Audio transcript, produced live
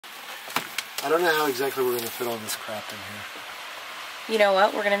I don't know how exactly we're going to fit all this crap in here. You know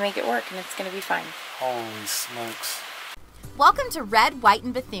what? We're going to make it work and it's going to be fine. Holy smokes. Welcome to Red, White,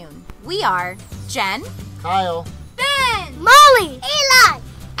 and Bethune. We are Jen, Kyle, Ben, Molly, Eli,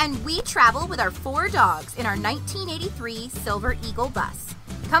 and we travel with our 4 dogs in our 1983 Silver Eagle bus.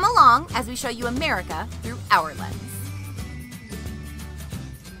 Come along as we show you America through our lens.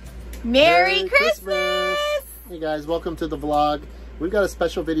 Merry Christmas! Hey guys, welcome to the vlog. We've got a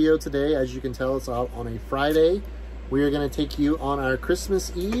special video today. As you can tell, it's out on a Friday. We are going to take you on our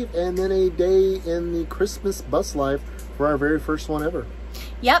Christmas Eve and then a day in the Christmas bus life for our very first one ever.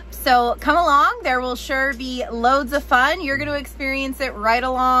 Yep, so come along. There will sure be loads of fun. You're going to experience it right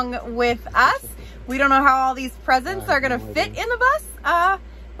along with us. We don't know how all these presents are going to fit in the bus, but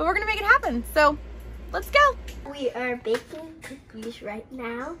we're going to make it happen. So let's go. We are baking cookies right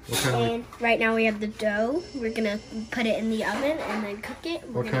now, and right now we have the dough. We're going to put it in the oven and then cook it.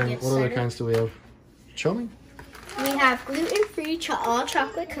 What other kinds do we have? Show me. We have gluten-free all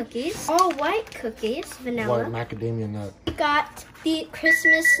chocolate cookies, all white cookies, vanilla. White macadamia nut. We got the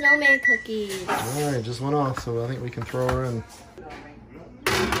Christmas snowman cookies. All right, just went off, so I think we can throw her in.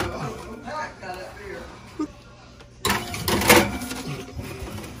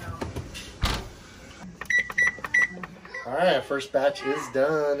 All right, our first batch is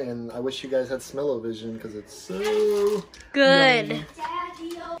done, and I wish you guys had smell-o-vision because it's so good.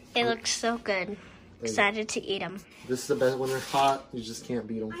 yummy. It looks so good. Excited to eat them. This is the best when they're hot. You just can't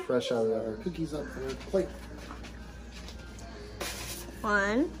beat them. Fresh out of our cookies up on our plate.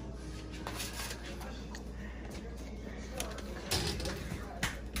 1.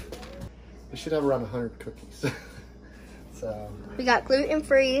 We should have around 100 cookies. So we got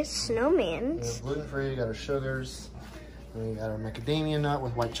gluten-free we snowmans. have gluten-free. Got our sugars. And we got our macadamia nut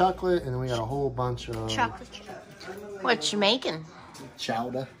with white chocolate, and then we got a whole bunch of Chocolate. What you making?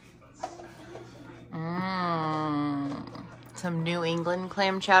 chowder. Some New England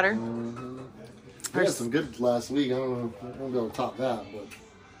clam chowder. We had some good last week. I don't know if we'll be able to top that, but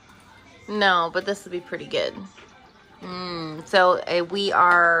No, but this will be pretty good. So we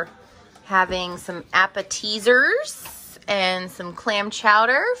are having some appetizers and some clam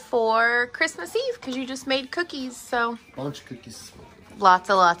chowder for Christmas Eve because you just made cookies. So bunch of cookies. lots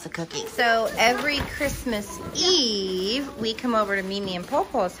of cookies. So every Christmas Eve, we come over to Mimi and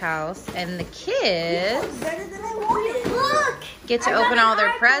Popo's house, and the kids get to open all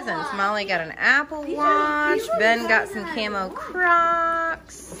their presents. Molly got an Apple Watch. Ben got some camo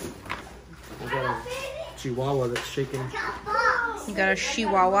Crocs. We got a chihuahua that's shaking. You got a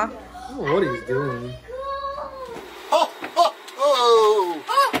Chihuahua. I don't know what he's doing. Oh!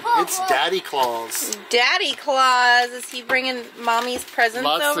 It's Daddy Claus. Daddy Claus, is he bringing Mommy's presents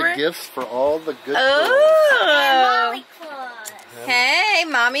Lots over? of gifts for all the good Oh! Claus. Hey,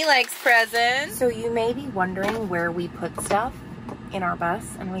 Mommy likes presents. So you may be wondering where we put stuff in our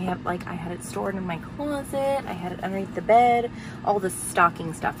bus, and we have, like, I had it stored in my closet, I had it underneath the bed, all the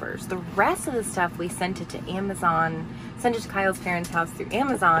stocking stuffers. The rest of the stuff we sent it to Amazon, sent it to Kyle's parents' house through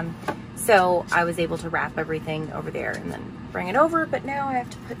Amazon, so I was able to wrap everything over there and then bring it over, but now I have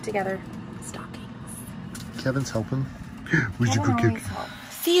to put together stockings. Kevin's helping. Where'd you put Kevin cookies? always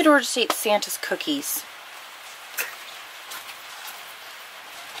helps. Theodore just ate Santa's cookies.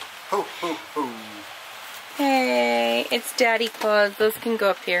 Ho, ho, ho. Hey, it's Daddy Claus. Those can go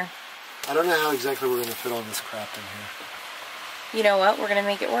up here. I don't know how exactly we're going to fit all this crap in here. You know what? We're going to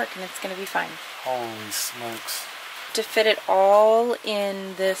make it work and it's going to be fine. Holy smokes. To fit it all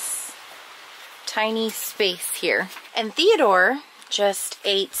in this tiny space here. And Theodore just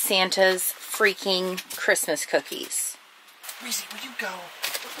ate Santa's freaking Christmas cookies. Reese, where'd you go?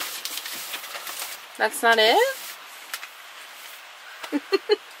 That's not it?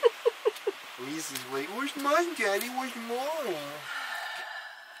 Reese's like, where's mine, Daddy? Where's mine?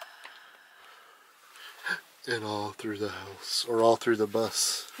 And all through the house, or all through the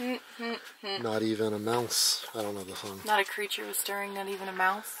bus. Not even a mouse. I don't know the song. Not a creature was stirring, not even a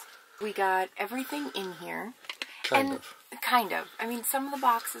mouse. We got everything in here. Kind of. Kind of. I mean, some of the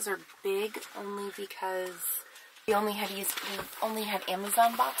boxes are big only because we only had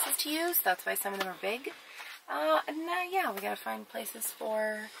Amazon boxes to use. That's why some of them are big. Yeah, we gotta find places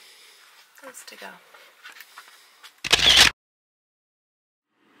for those to go.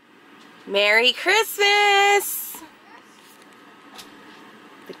 Merry Christmas!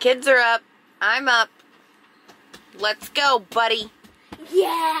 The kids are up. I'm up. Let's go, buddy.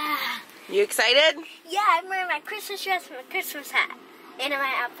 Yeah! You excited? Yeah, I'm wearing my Christmas dress and my Christmas hat. And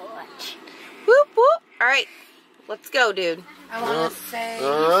my Apple Watch. Whoop, whoop. Alright, let's go, dude. I want to say...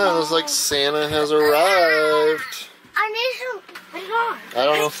 Alright, looks like Santa has arrived. I need some. I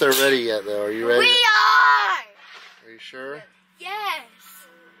don't know if they're ready yet, though. Are you ready? We are! Are you sure? Yes.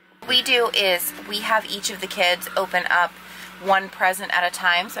 What we do is we have each of the kids open up one present at a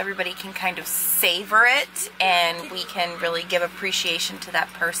time so everybody can kind of savor it and we can really give appreciation to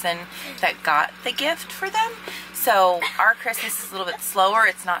that person that got the gift for them. So our Christmas is a little bit slower.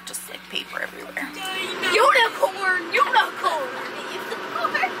 It's not just like paper everywhere. Unicorn! Unicorn! Unicorn!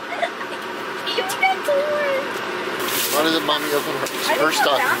 Why doesn't Mommy open her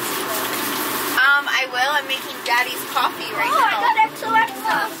stocking? I will. I'm making Daddy's coffee right Oh, now. I got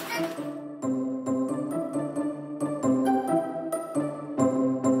XOXO!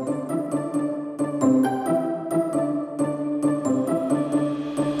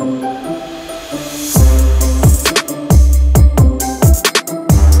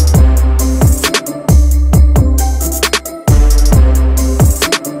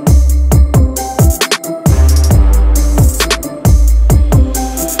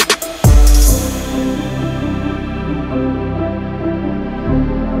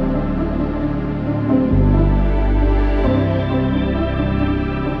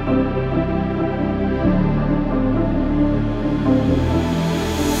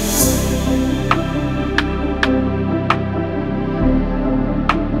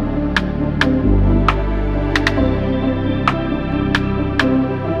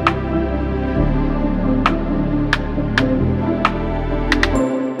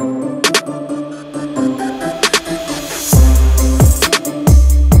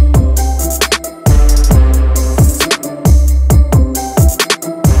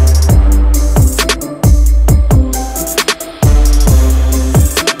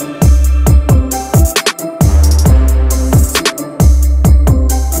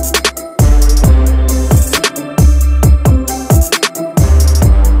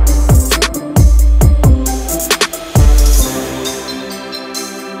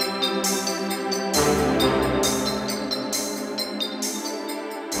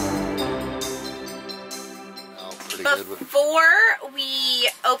 Before we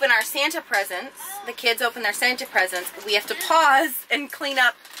open our Santa presents, the kids open their Santa presents, we have to pause and clean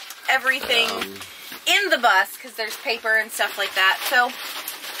up everything in the bus because there's paper and stuff like that. So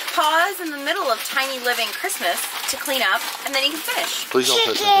pause in the middle of Tiny Living Christmas to clean up and then you can finish. Please don't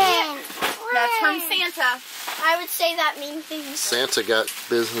touch anything. That's from Santa. I would say that mean things. Santa got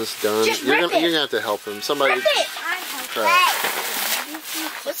business done. Just You're rip gonna it. have to help him. Somebody. Rip it.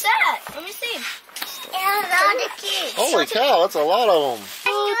 What's that? Let me see. Holy cow, that's a lot of them.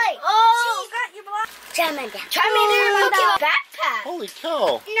 Oh, got your block. Charmander. Backpack. Holy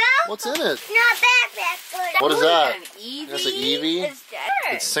cow. No. What's in it? Not backpack. What is that? An Eevee. That's an Eevee? Is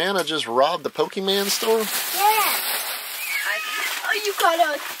dead. Did Santa just rob the Pokemon store? Yeah. Oh, you got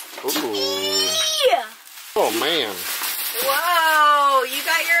a. Ooh. Yeah. Oh man. Whoa, you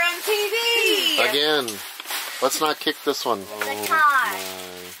got your own TV. Again. Let's not kick this one. Guitar.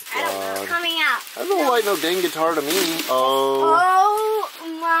 I don't know. God. Coming out. I don't like no dang guitar to me. Oh.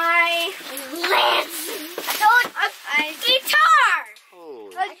 Oh my lips. A guitar.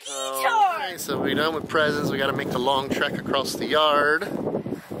 Holy A guitar. Okay, so we're done with presents. We got to make the long trek across the yard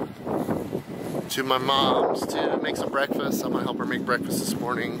to my mom's to make some breakfast. I'm gonna help her make breakfast this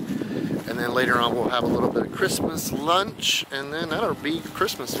morning, and then later on we'll have a little bit of Christmas lunch, and then that'll be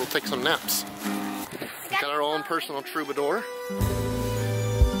Christmas. We'll take some naps. Got our own personal troubadour.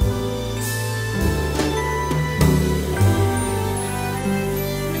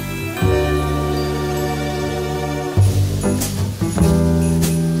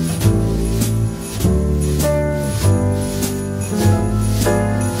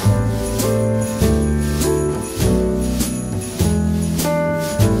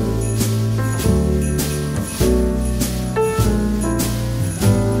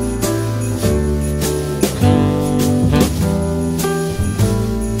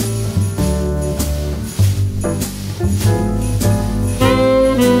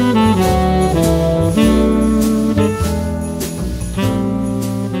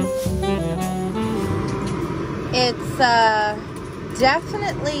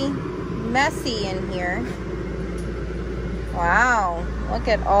 Definitely messy in here. Wow, look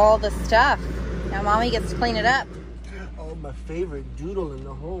at all the stuff. Now Mommy gets to clean it up. Oh, my favorite doodle in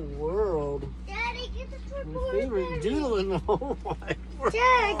the whole world. Daddy, get the My favorite doodle in the whole wide world.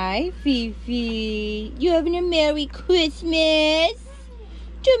 Dad. Hi, Fifi. You having a Merry Christmas? A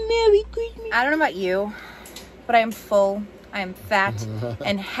Merry Christmas. I don't know about you, but I am full. I am fat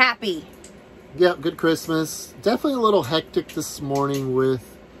and happy. Yeah, good Christmas. Definitely a little hectic this morning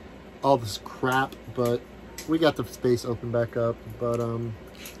with all this crap, but we got the space open back up. But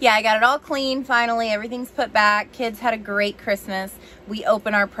Yeah, I got it all clean finally. Everything's put back. Kids had a great Christmas. We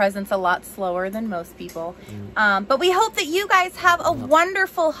open our presents a lot slower than most people. But we hope that you guys have a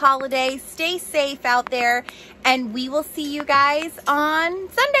wonderful holiday. Stay safe out there. And we will see you guys on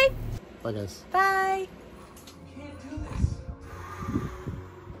Sunday. Bye, guys. Bye.